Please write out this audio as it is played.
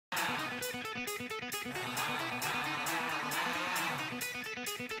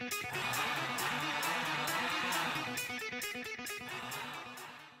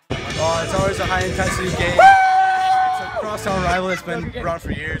It's always a high-intensity game. It's a crosstown rival that's been around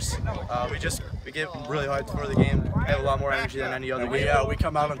for years. We get really hard for the game. We have a lot more energy than any other game. We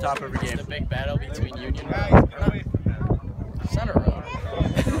come out on top every game. It's a big battle between Union Road and Center Road.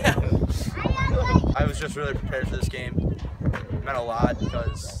 I was just really prepared for this game. It meant a lot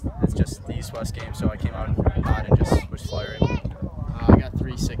because it's just the East-West game, so I came out hot and just was firing. I got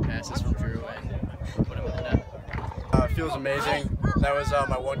 3 sick passes from Drew and put him in the net. It feels amazing. That was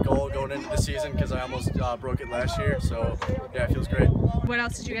my one goal going into the season because I almost broke it last year. So yeah, it feels great. What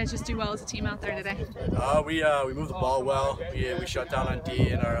else did you guys just do well as a team out there today? We moved the ball well. We shut down on D,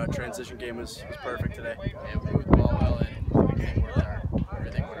 and our transition game was perfect today. Yeah, we moved the ball well and we became more than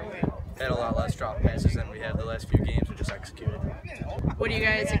everything where we Had a lot less drop passes than we had the last few games. We just executed. What are you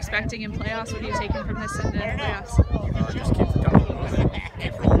guys expecting in playoffs? What are you taking from this in the playoffs? Just keep the tempo moving,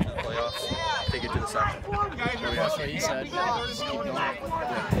 keep rolling to the playoffs, take it to the second. That's what he said. Just keep going.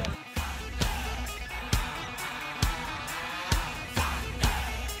 Yeah.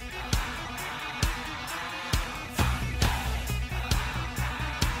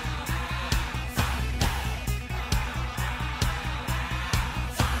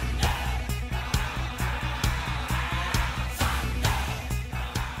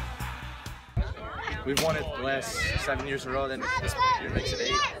 We've won it the last 7 years in a row, then this year makes it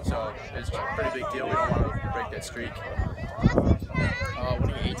 8, so it's a pretty big deal. We don't want to break that streak.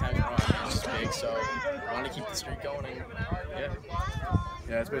 Winning 8 times in a row is just big, so I want to keep the streak going. And,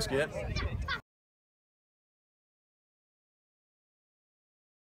 Yeah, that's basically it.